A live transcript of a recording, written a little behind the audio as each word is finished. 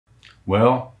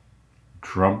Well,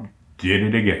 Trump did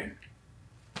it again.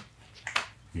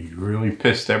 He really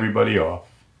pissed everybody off.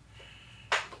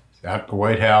 He's at the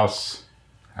White House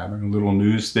having a little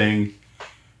news thing,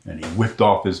 and he whipped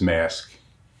off his mask.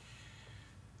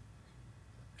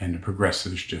 And the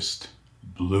progressives just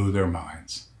blew their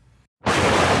minds.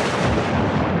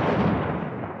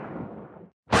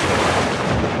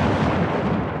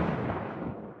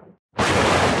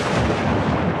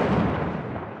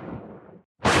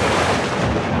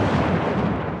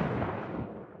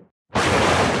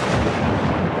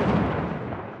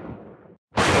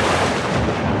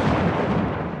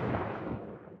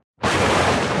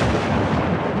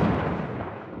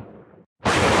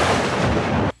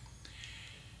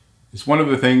 It's one of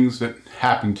the things that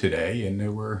happened today, and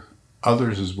there were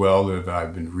others as well that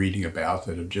I've been reading about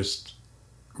that have just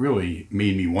really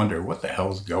made me wonder what the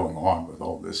hell's going on with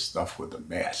all this stuff with the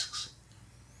masks.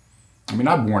 I mean,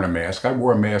 I've worn a mask. I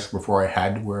wore a mask before I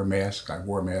had to wear a mask. I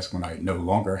wore a mask when I no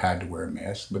longer had to wear a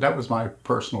mask, but that was my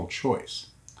personal choice.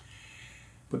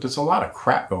 But there's a lot of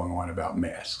crap going on about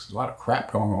masks, a lot of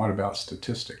crap going on about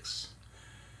statistics.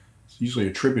 Usually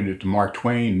attributed to Mark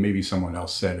Twain. Maybe someone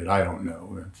else said it. I don't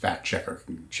know. A fact checker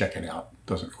can check it out. It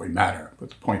doesn't really matter.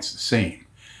 But the point's the same.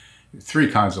 There are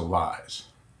three kinds of lies.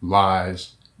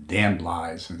 Lies, damned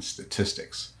lies, and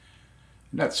statistics.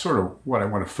 And that's sort of what I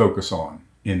want to focus on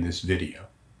in this video.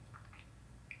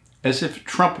 As if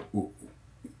Trump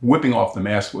whipping off the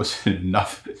mask wasn't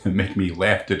enough to make me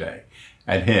laugh today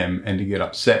at him and to get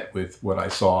upset with what I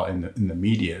saw in the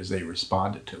media as they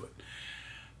responded to it.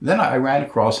 Then I ran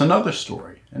across another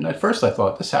story, and at first I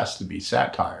thought, this has to be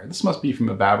satire. This must be from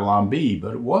a Babylon Bee,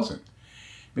 but it wasn't.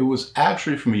 It was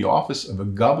actually from the office of a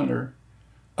governor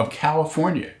of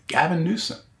California, Gavin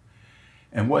Newsom,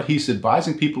 and what he's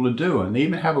advising people to do, and they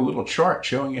even have a little chart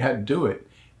showing you how to do it,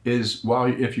 is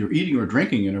if you're eating or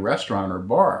drinking in a restaurant or a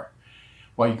bar,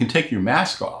 while you can take your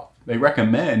mask off, they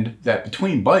recommend that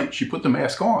between bites you put the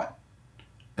mask on,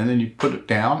 and then you put it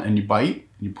down and you bite,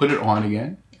 and you put it on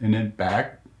again, and then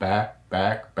back. And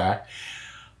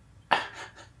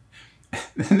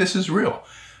this is real.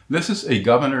 This is a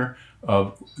governor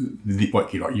of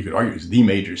what you could argue is the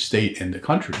major state in the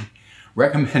country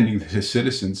recommending that his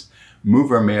citizens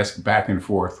move our mask back and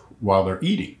forth while they're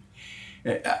eating.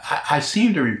 I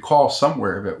seem to recall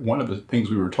somewhere that one of the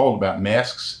things we were told about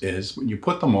masks is when you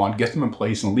put them on, get them in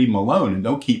place and leave them alone and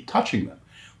don't keep touching them.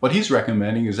 What he's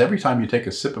recommending is every time you take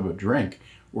a sip of a drink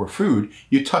or food,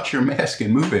 you touch your mask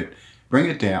and move it. Bring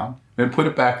it down, then put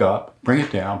it back up, bring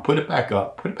it down, put it back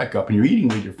up, and you're eating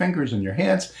with your fingers and your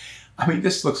hands. I mean,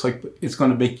 this looks like it's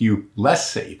going to make you less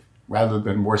safe rather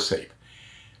than more safe.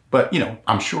 But, you know,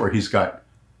 I'm sure he's got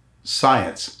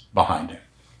science behind him.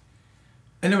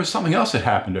 And there was something else that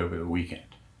happened over the weekend.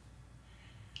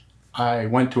 I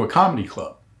went to a comedy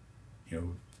club. You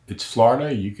know, it's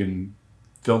Florida, you can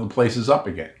fill the places up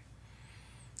again.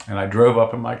 And I drove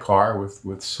up in my car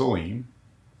with Salim.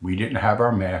 We didn't have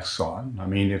our masks on. I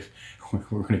mean, if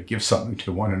we're going to give something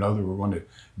to one another, we're going to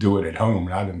do it at home,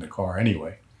 not in the car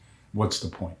anyway. What's the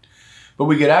point? But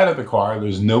we get out of the car,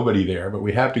 there's nobody there, but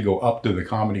we have to go up to the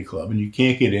comedy club, and you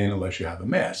can't get in unless you have a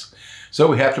mask. So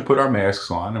we have to put our masks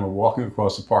on, and we're walking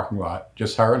across the parking lot,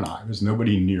 just her and I. There's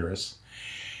nobody near us.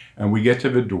 And we get to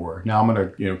the door. Now I'm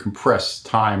going to, compress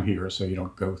time here so you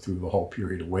don't go through the whole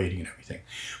period of waiting and everything.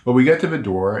 But we get to the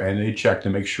door and they check to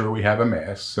make sure we have a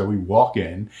mask. So we walk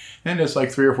in and there's like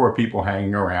 3 or 4 people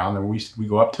hanging around, and we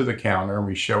go up to the counter and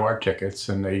we show our tickets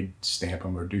and they stamp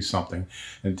them or do something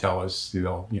and tell us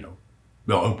they'll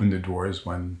open the doors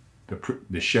when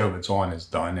the show that's on is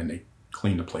done and they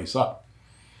clean the place up.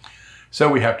 So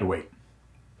we have to wait.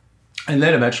 And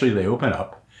then eventually they open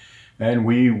up. And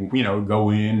we, go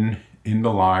in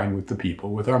the line with the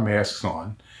people with our masks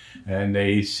on, and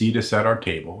they seat us at our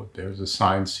table. There's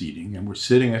assigned seating, and we're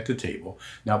sitting at the table.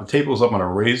 Now the table's up on a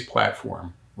raised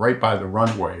platform right by the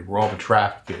runway where all the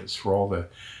traffic is for all the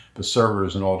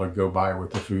servers and all to go by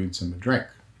with the foods and the drink.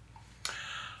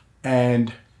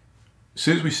 And as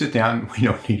soon as we sit down, we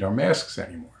don't need our masks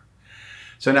anymore.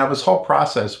 So now this whole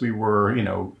process, we were,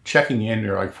 checking in,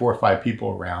 there were like 4 or 5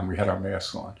 people around, we had our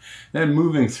masks on. Then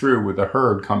moving through with the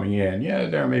herd coming in,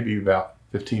 there may be about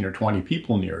 15 or 20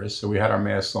 people near us, so we had our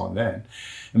masks on then.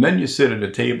 And then you sit at a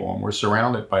table and we're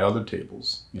surrounded by other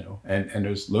tables, and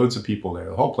there's loads of people there.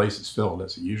 The whole place is filled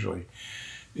as it usually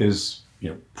is,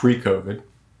 pre-COVID.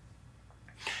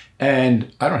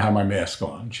 And I don't have my mask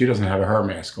on. She doesn't have her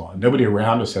mask on. Nobody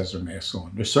around us has their masks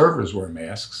on. The servers wear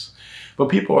masks. But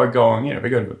people are going, they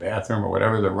go to the bathroom or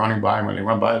whatever, they're running by. When they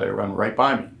run by, they run right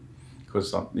by me.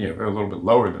 Because they're a little bit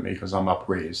lower than me because I'm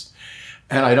upraised.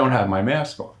 And I don't have my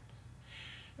mask on.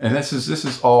 And this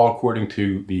is all according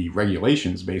to the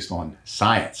regulations based on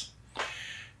science.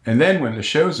 And then when the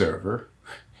show's over,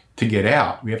 to get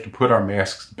out, we have to put our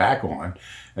masks back on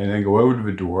and then go over to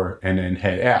the door and then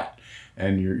head out.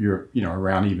 And you're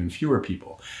around even fewer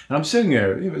people. And I'm sitting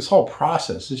there, this whole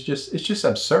process is just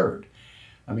absurd.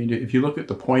 I mean, if you look at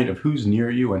the point of who's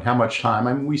near you and how much time,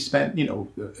 I mean, we spent,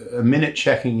 a minute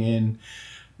checking in,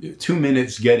 2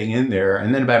 minutes getting in there,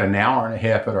 and then about an hour and a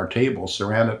half at our table,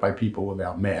 surrounded by people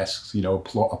without masks,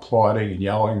 applauding and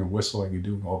yelling and whistling and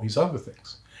doing all these other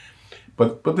things.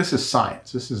 But this is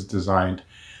science. This is designed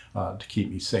to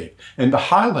keep me safe. And the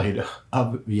highlight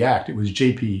of the act, it was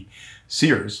JP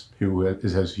Sears, who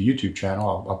has a YouTube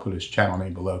channel. I'll put his channel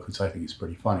name below because I think he's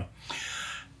pretty funny.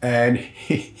 And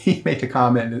he made a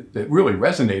comment that really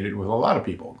resonated with a lot of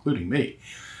people, including me.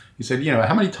 He said,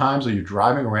 how many times are you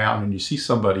driving around and you see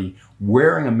somebody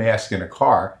wearing a mask in a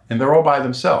car and they're all by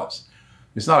themselves?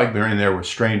 It's not like they're in there with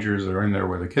strangers or in there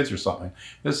with their kids or something.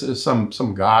 This is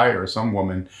some guy or some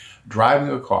woman driving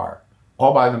a car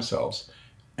all by themselves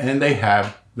and they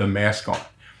have the mask on.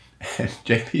 And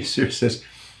JP Sears says,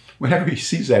 whenever he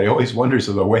sees that, he always wonders,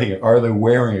 are they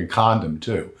wearing a condom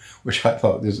too? Which I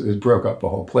thought this broke up the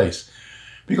whole place.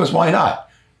 Because why not?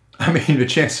 I mean, the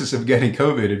chances of getting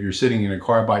COVID if you're sitting in a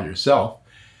car by yourself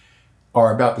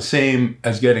are about the same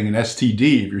as getting an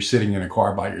STD if you're sitting in a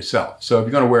car by yourself. So if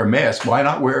you're going to wear a mask, why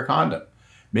not wear a condom?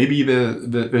 Maybe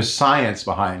there's science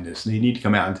behind this. They need to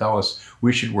come out and tell us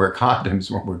we should wear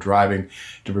condoms when we're driving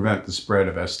to prevent the spread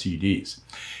of STDs.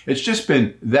 It's just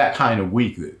been that kind of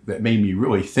week that made me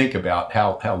really think about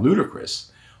how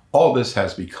ludicrous all this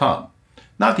has become.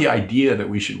 Not the idea that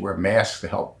we should wear masks to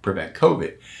help prevent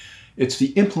COVID. It's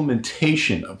the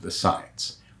implementation of the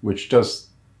science, which just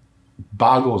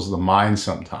boggles the mind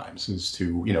sometimes as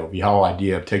to, the whole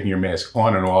idea of taking your mask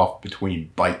on and off between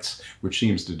bites, which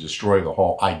seems to destroy the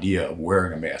whole idea of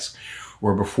wearing a mask.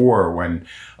 Or before, when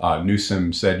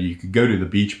Newsom said you could go to the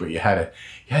beach, but you had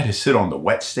to sit on the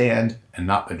wet sand and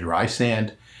not the dry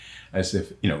sand, as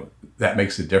if, that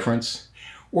makes a difference.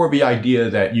 Or the idea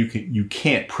that you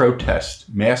can't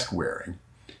protest mask wearing,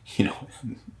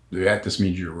 that just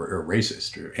means you're a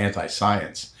racist or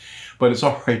anti-science. But it's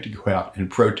all right to go out and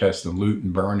protest and loot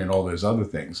and burn and all those other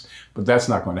things, but that's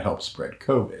not going to help spread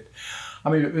COVID. I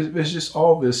mean, there's just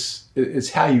all this,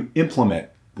 it's how you implement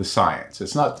the science.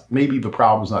 It's not, maybe the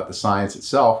problem is not the science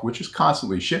itself, which is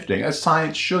constantly shifting, as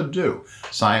science should do.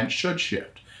 Science should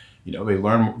shift. They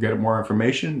learn, get more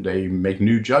information, they make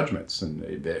new judgments,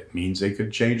 and that means they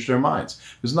could change their minds.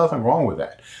 There's nothing wrong with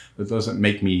that. That doesn't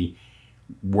make me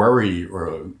worry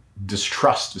or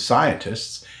distrust the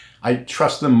scientists. I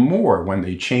trust them more when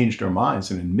they change their minds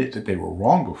and admit that they were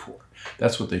wrong before.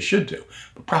 That's what they should do.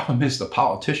 The problem is the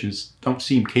politicians don't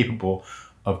seem capable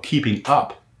of keeping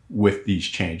up with these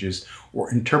changes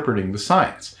or interpreting the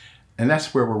science. And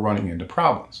that's where we're running into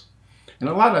problems. And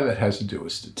a lot of that has to do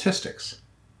with statistics.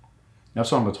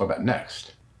 That's what I'm going to talk about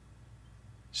next.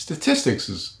 Statistics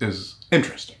is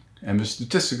interesting. And the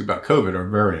statistics about COVID are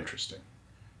very interesting.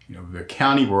 The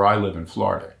county where I live in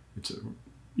Florida,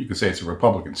 you could say it's a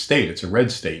Republican state. It's a red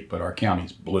state, but our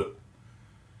county's blue.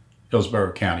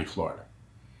 Hillsborough County, Florida.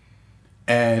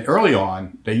 And early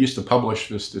on, they used to publish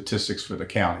the statistics for the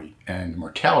county, and the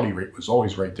mortality rate was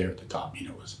always right there at the top.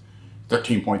 It was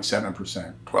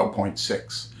 13.7%,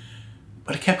 12.6%.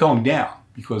 But it kept going down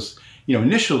because,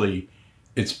 initially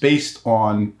it's based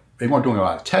on, they weren't doing a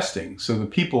lot of testing. So the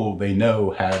people they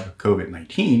know have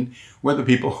COVID-19 were the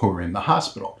people who were in the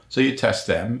hospital. So you test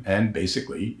them and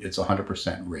basically it's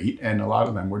 100% rate, and a lot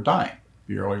of them were dying,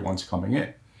 the early ones coming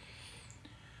in.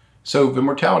 So the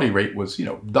mortality rate was,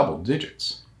 double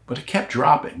digits, but it kept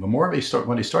dropping. The more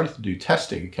when they started to do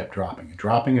testing, it kept dropping and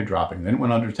dropping and dropping. Then it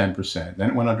went under 10%, then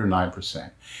it went under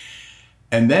 9%.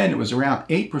 And then it was around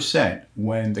 8%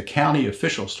 when the county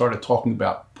officials started talking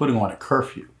about putting on a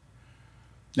curfew.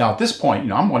 Now at this point,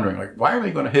 I'm wondering, why are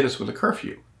they going to hit us with a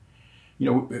curfew?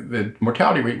 The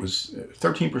mortality rate was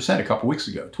 13% a couple weeks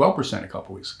ago, 12% a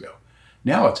couple weeks ago.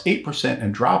 Now it's 8%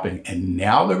 and dropping, and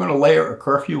now they're going to layer a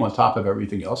curfew on top of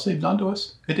everything else they've done to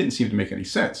us? It didn't seem to make any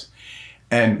sense.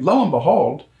 And lo and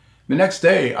behold, the next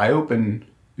day I open,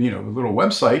 the little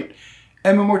website,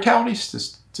 and the mortality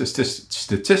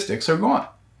statistics are gone.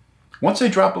 Once they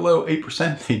dropped below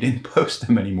 8%, they didn't post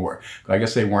them anymore. I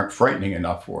guess they weren't frightening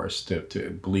enough for us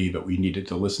to believe that we needed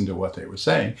to listen to what they were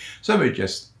saying. So they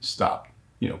just stopped,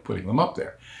 putting them up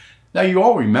there. Now, you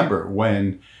all remember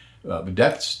when the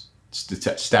death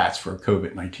stats for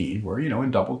COVID-19 were,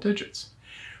 in double digits.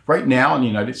 Right now in the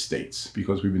United States,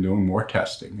 because we've been doing more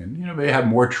testing and, they have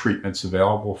more treatments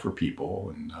available for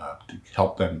people and to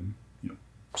help them,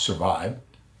 survive,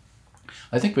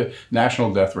 I think the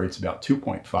national death rate's about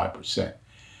 2.5%.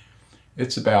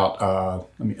 It's about,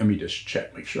 let me just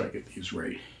check, make sure I get these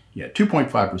right. Yeah,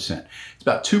 2.5%. It's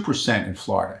about 2% in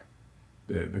Florida,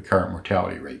 the current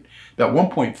mortality rate. About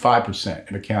 1.5%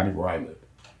 in the county where I live,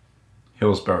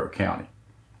 Hillsborough County.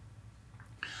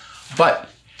 But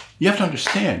you have to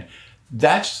understand,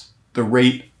 that's the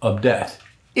rate of death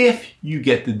if you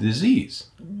get the disease.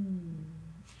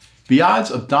 The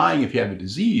odds of dying if you have a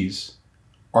disease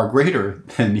are greater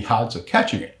than the odds of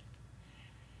catching it.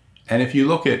 And if you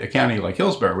look at a county like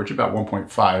Hillsborough, which is about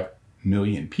 1.5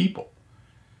 million people,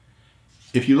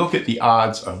 if you look at the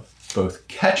odds of both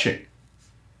catching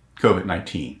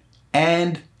COVID-19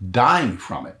 and dying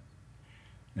from it,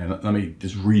 and let me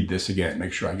just read this again,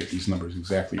 make sure I get these numbers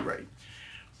exactly right,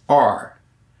 are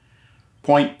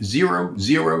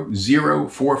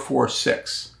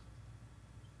 0.000446.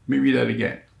 Let me read that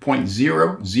again,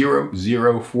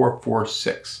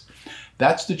 0.000446.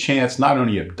 That's the chance not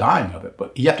only of dying of it,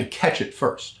 but you have to catch it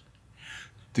first.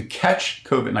 To catch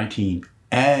COVID-19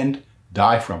 and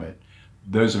die from it,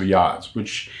 those are the odds,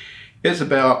 which is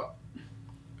about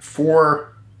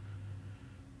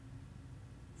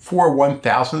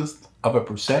 1/1000th of a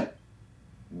percent.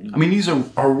 I mean, these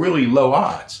are really low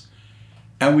odds.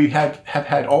 And we have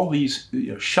had all these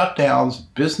shutdowns,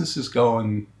 businesses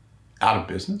going out of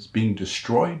business, being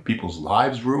destroyed, people's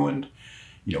lives ruined.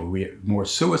 We have more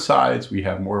suicides, we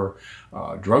have more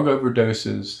drug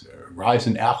overdoses, rise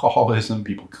in alcoholism,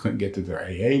 people couldn't get to their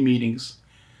AA meetings.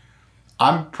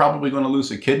 I'm probably going to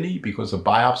lose a kidney because a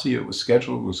biopsy that was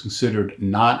scheduled was considered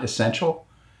non-essential.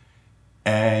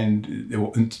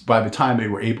 And by the time they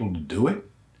were able to do it,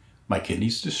 my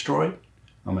kidney's destroyed.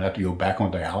 I'm going to have to go back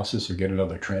on dialysis or get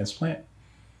another transplant.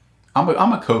 I'm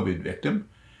a COVID victim.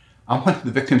 I'm one of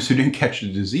the victims who didn't catch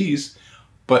the disease,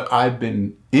 but I've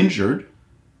been injured.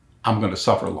 I'm going to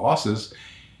suffer losses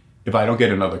if I don't get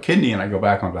another kidney and I go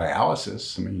back on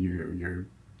dialysis. I mean, your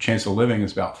chance of living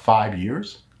is about 5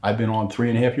 years. I've been on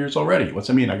 3.5 years already. What's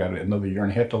that mean? I got another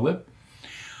 1.5 years to live?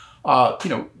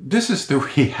 This is the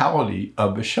reality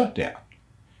of the shutdown.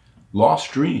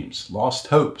 Lost dreams, lost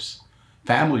hopes,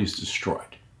 families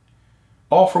destroyed.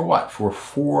 All for what? For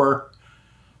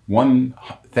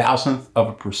 1/1000th of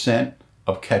a percent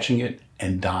of catching it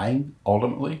and dying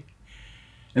ultimately?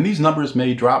 And these numbers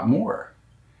may drop more.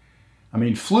 I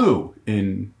mean, flu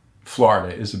in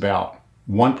Florida is about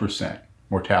 1%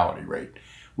 mortality rate.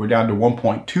 We're down to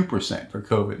 1.2% for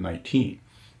COVID-19.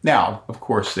 Now, of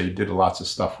course, they did lots of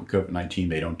stuff with COVID-19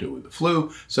 they don't do with the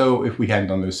flu. So if we hadn't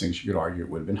done those things, you could argue it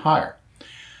would have been higher.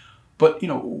 But,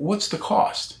 what's the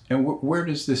cost? And where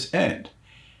does this end?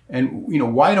 And,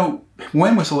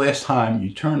 when was the last time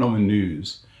you turned on the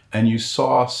news and you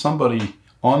saw somebody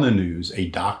on the news, a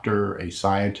doctor, a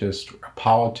scientist, a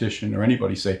politician, or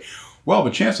anybody say, well, the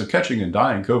chance of catching and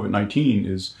dying COVID-19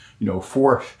 is,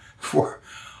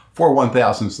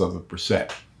 4/1000th of a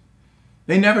percent.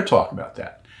 They never talk about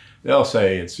that. They'll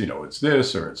say it's, it's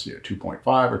this, or it's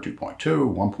 2.5 or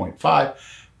 2.2, 1.5,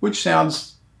 which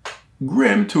sounds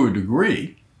grim to a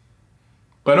degree,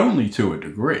 but only to a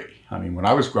degree. I mean, when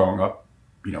I was growing up,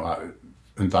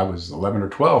 since I was 11 or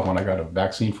 12 when I got a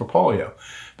vaccine for polio,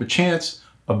 the chance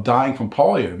of dying from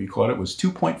polio, if you caught it, was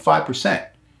 2.5%,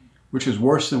 which is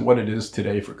worse than what it is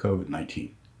today for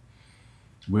COVID-19.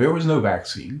 There was no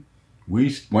vaccine.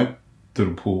 We went to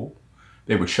the pool.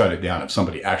 They would shut it down if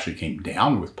somebody actually came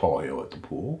down with polio at the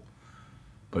pool,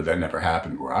 but that never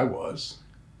happened where I was.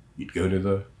 You'd go to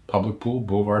the public pool,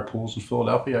 Boulevard pools in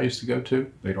Philadelphia I used to go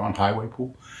to, later on Highway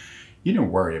pool. You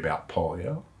didn't worry about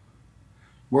polio.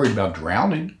 Worried about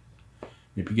drowning.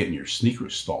 Maybe getting your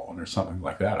sneakers stolen or something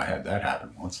like that. I had that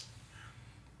happen once.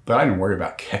 But I didn't worry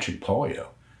about catching polio.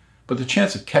 But the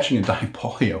chance of catching and dying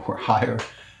polio were higher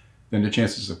than the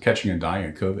chances of catching and dying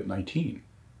of COVID-19.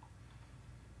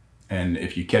 And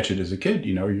if you catch it as a kid,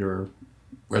 your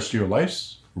rest of your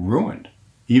life's ruined,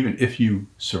 even if you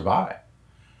survive.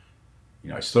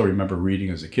 I still remember reading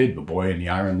as a kid, The Boy in the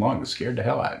Iron Lung. It scared the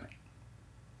hell out of me.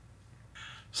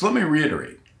 So let me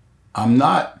reiterate. I'm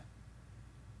not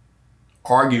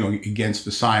arguing against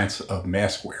the science of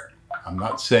mask wear. I'm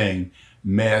not saying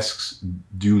masks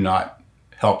do not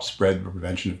help spread the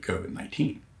prevention of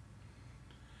COVID-19.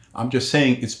 I'm just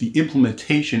saying it's the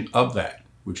implementation of that,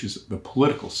 which is the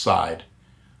political side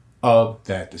of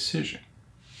that decision.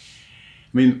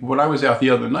 I mean, when I was out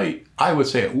the other night, I would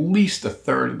say at least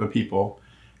 1/3 of the people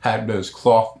had those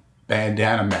cloth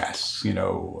bandana masks,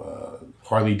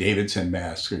 Harley Davidson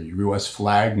masks or US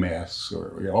flag masks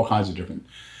or all kinds of different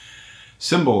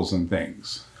symbols and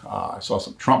things. I saw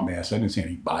some Trump masks. I didn't see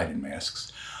any Biden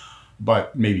masks,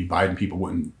 but maybe Biden people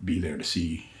wouldn't be there to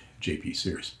see JP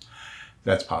Sears.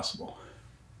 That's possible.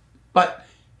 But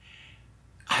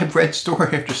I've read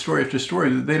story after story after story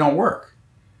that they don't work.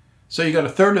 So you got a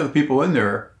third of the people in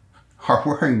there are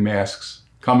wearing masks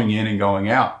coming in and going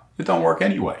out. It don't work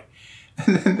anyway.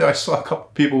 And then I saw a couple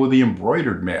of people with the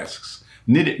embroidered masks,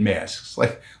 knitted masks.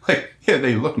 Like yeah,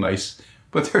 they look nice,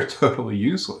 but they're totally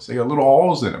useless. They got little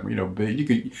holes in them. You know,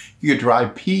 you could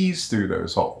drive peas through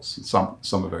those holes.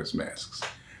 Some of those masks.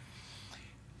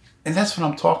 And that's what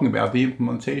I'm talking about, the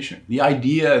implementation. The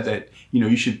idea that, you know,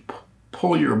 you should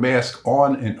pull your mask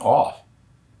on and off.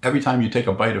 Every time you take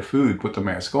a bite of food, put the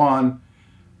mask on,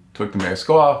 take the mask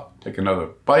off, take another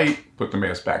bite, put the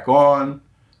mask back on,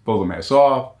 pull the mask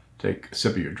off, take a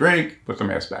sip of your drink, put the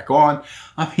mask back on.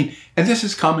 I mean, and this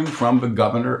is coming from the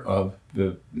governor of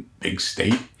the big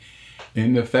state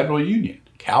in the federal union,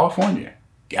 California,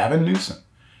 Gavin Newsom.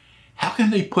 How can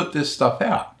they put this stuff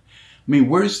out? I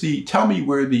mean, tell me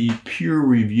where the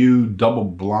peer-reviewed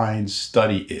double-blind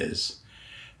study is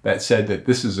that said that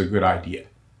this is a good idea,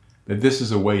 that this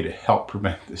is a way to help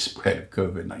prevent the spread of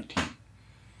COVID-19.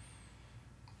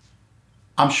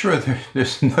 I'm sure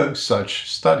there's no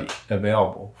such study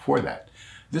available for that.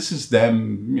 This is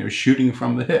them, you know, shooting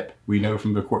from the hip. We know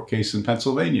from the court case in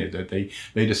Pennsylvania that they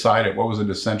decided what was an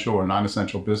essential or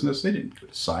non-essential business. They didn't go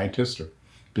to scientists or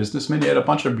businessmen. They had a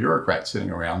bunch of bureaucrats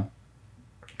sitting around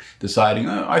deciding,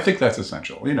 oh, I think that's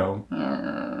essential, you know,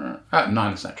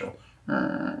 non-essential,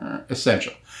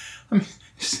 essential. I mean,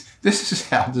 this is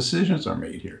how decisions are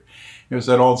made here. There's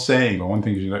that old saying, but one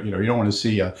thing is, you know, you don't want to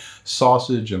see a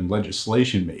sausage and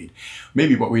legislation made.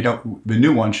 Maybe what the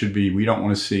new one should be, we don't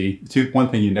want to see, one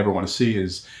thing you never want to see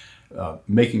is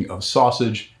making of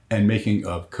sausage and making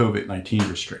of COVID-19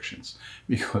 restrictions,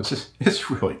 because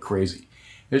it's really crazy.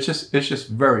 It's just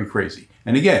very crazy.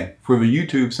 And again, for the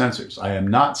YouTube censors, I am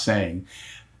not saying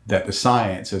that the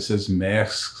science that says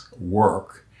masks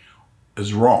work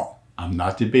is wrong. I'm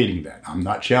not debating that. I'm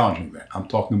not challenging that. I'm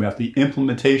talking about the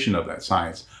implementation of that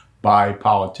science by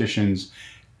politicians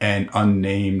and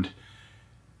unnamed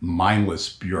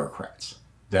mindless bureaucrats.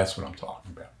 That's what I'm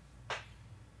talking about.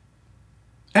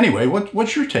 Anyway,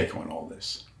 what's your take on all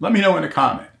this? Let me know in a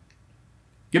comment.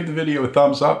 Give the video a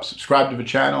thumbs up, subscribe to the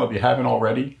channel if you haven't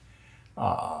already.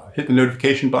 Hit the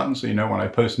notification button so you know when I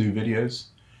post new videos.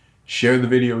 Share the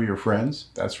video with your friends.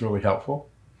 That's really helpful.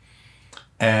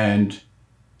 And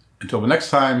until the next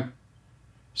time,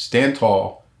 stand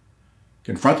tall,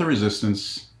 confront the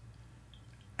resistance,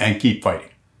 and keep fighting.